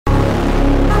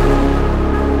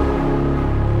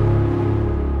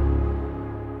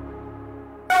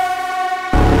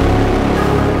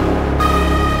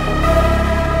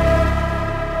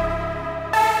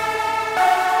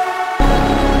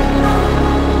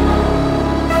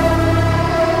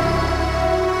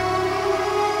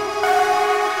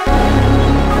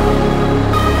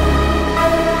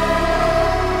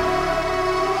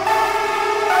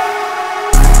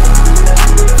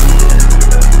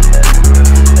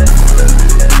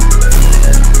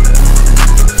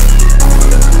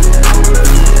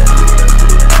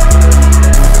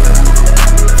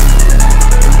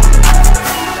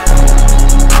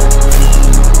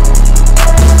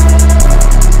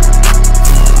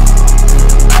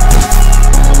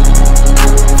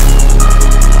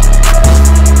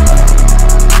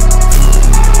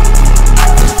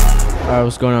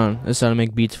what's going on? This is how to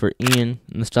make beats for Ian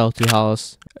in the style of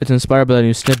 2hollis. It's inspired by the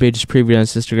new snippet just previewed on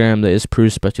Instagram that is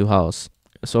produced by 2hollis.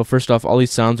 So first off, all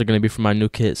these sounds are going to be from my new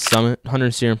kit Summit.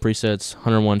 100 serum presets,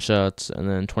 101 shots, and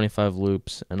then 25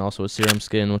 loops, and also a serum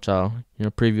skin, which I'll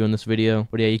preview in this video.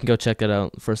 But yeah, you can go check that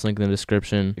out. First link in the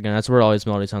description. Again, that's where all these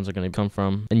melody sounds are going to come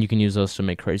from, and you can use those to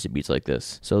make crazy beats like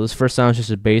this. So this first sound is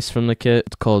just a bass from the kit.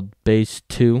 It's called Bass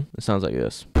 2. It sounds like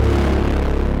this.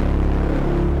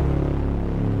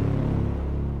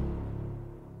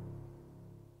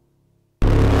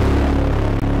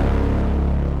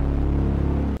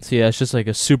 So yeah, it's just like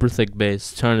a super thick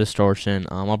bass, ton of distortion.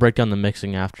 I'll break down the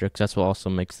mixing after, because that's what also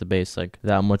makes the bass like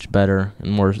that much better and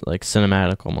more like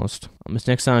cinematic almost. This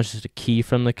next sound is just a key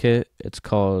from the kit. It's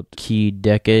called Key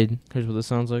Decade. Here's what this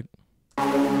sounds like.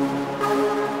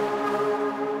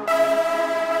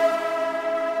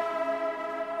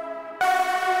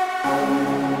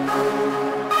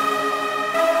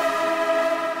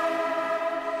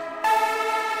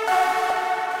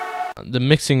 The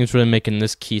mixing is really making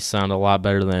this key sound a lot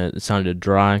better than it sounded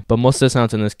dry, but most of the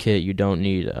sounds in this kit you don't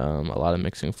need a lot of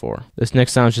mixing for. This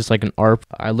next sound is just like an ARP.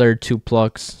 I layered 2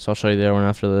 plucks, so I'll show you the other one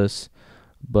after this.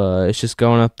 But it's just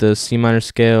going up the C minor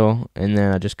scale, and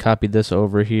then I just copied this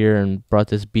over here and brought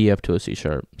this B up to a C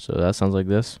sharp. So that sounds like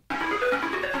this.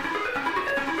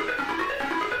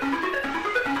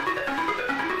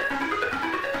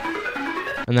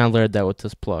 And then I layered that with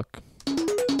this pluck.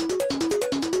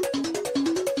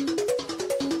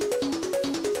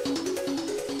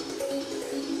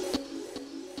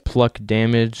 Pluck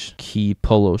Damage Key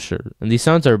Polo Shirt. And these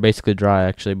sounds are basically dry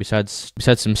actually. Besides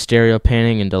some stereo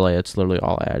panning and delay, it's literally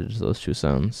all added to those 2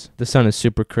 sounds. This sound is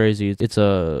super crazy. It's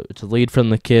a lead from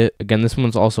the kit. Again, this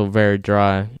one's also very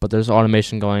dry, but there's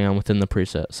automation going on within the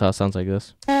preset. So it sounds like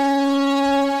this.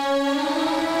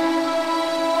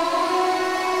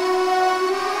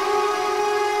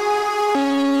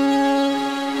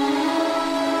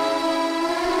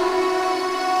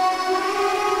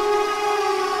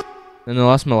 And the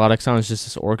last melodic sound is just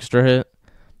this orchestra hit.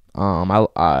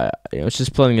 It's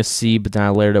just playing a C, but then I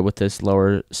layered it with this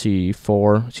lower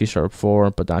C4, C sharp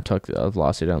 4, but then I took the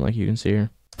velocity down like you can see here.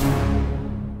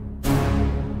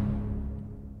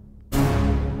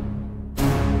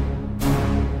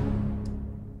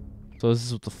 So this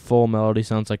is what the full melody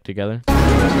sounds like together.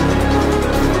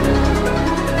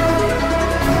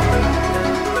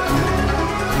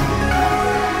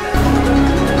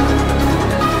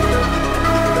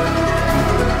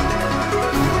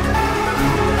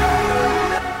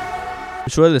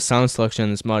 It's really the sound selection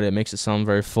in this melody that makes it sound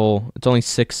very full. It's only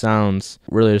 6 sounds.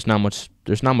 Really, there's not much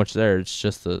there. It's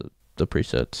just the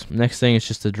presets. Next thing is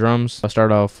just the drums. I'll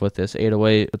start off with this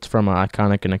 808. It's from an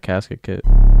Iconic in a Casket kit.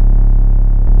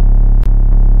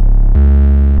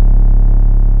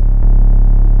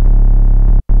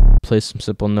 Placed some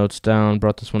simple notes down,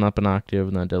 brought this one up an octave,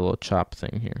 and then I did a little chop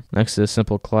thing here. Next is a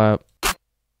simple clap.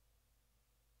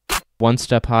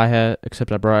 1-step hi-hat,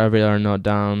 except I brought every other note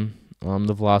down.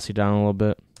 The velocity down a little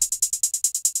bit.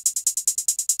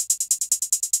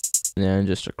 And then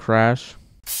just a crash.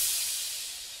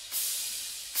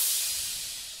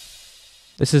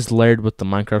 This is layered with the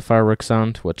Minecraft fireworks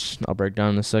sound, which I'll break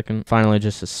down in a second. Finally,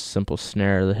 just a simple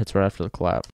snare that hits right after the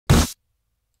clap.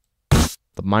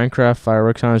 The Minecraft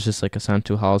fireworks sound is just like a sound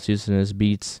 2hollis uses in his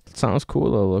beats. It sounds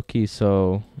cool though, low key,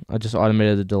 so I just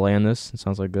automated the delay on this. It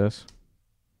sounds like this.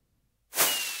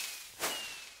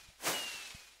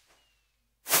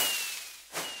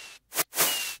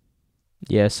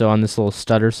 Yeah, so on this little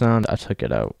stutter sound, I took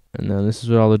it out. And then this is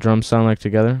what all the drums sound like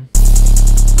together.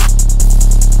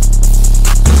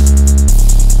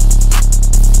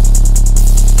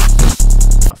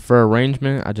 For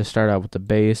arrangement, I just started out with the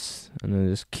bass and then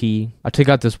this key. I took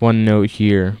out this one note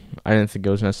here. I didn't think it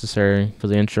was necessary for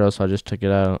the intro, so I just took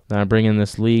it out. Then I bring in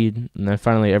this lead, and then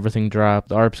finally everything dropped.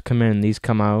 The ARPs come in, these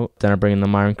come out. Then I bring in the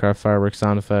Minecraft fireworks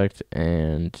sound effect,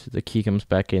 and the key comes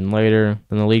back in later.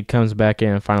 Then the lead comes back in,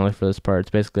 and finally for this part,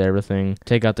 it's basically everything.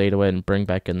 Take out the 808 and bring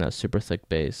back in that super thick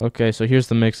bass. Okay, so here's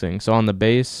the mixing. So on the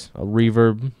bass, a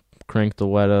reverb. Crank the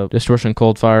wet up. Distortion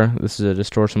cold fire. This is a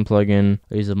distortion plugin.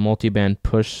 I use a multi-band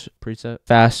push preset.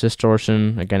 Fast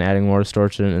distortion, again adding more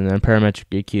distortion, and then parametric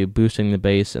EQ, boosting the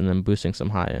bass and then boosting some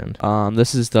high end.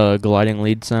 This is the gliding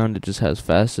lead sound. It just has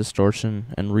fast distortion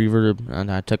and reverb, and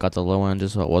I took out the low end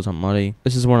just so it wasn't muddy.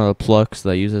 This is one of the plucks that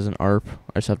I use as an ARP.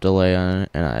 I just have delay on it,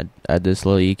 and I add this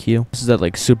little EQ. This is that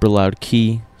like super loud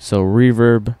key. So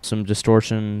reverb, some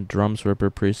distortion, drums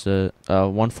ripper preset,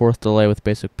 1/4 delay with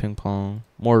basic ping pong,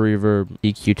 more reverb,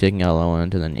 EQ taking out low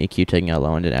end, and then EQ taking out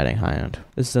low end and adding high end.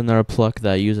 This is another pluck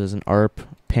that I use as an ARP.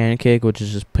 Pancake, which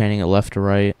is just panning it left to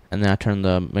right, and then I turn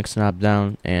the mix knob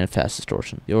down, and fast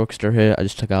distortion. The orchestra hit, I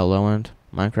just took out low end.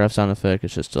 Minecraft sound effect,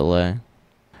 it's just delay. And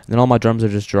then all my drums are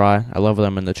just dry. I level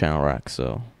them in the channel rack.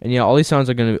 So, and yeah, all these sounds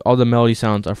are all the melody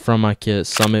sounds are from my kit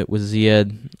Summit with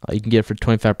Zed. You can get it for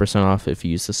 25% off if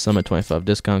you use the Summit 25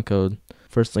 discount code.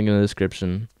 First link in the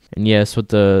description. And yeah, it's what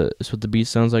the beat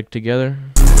sounds like together.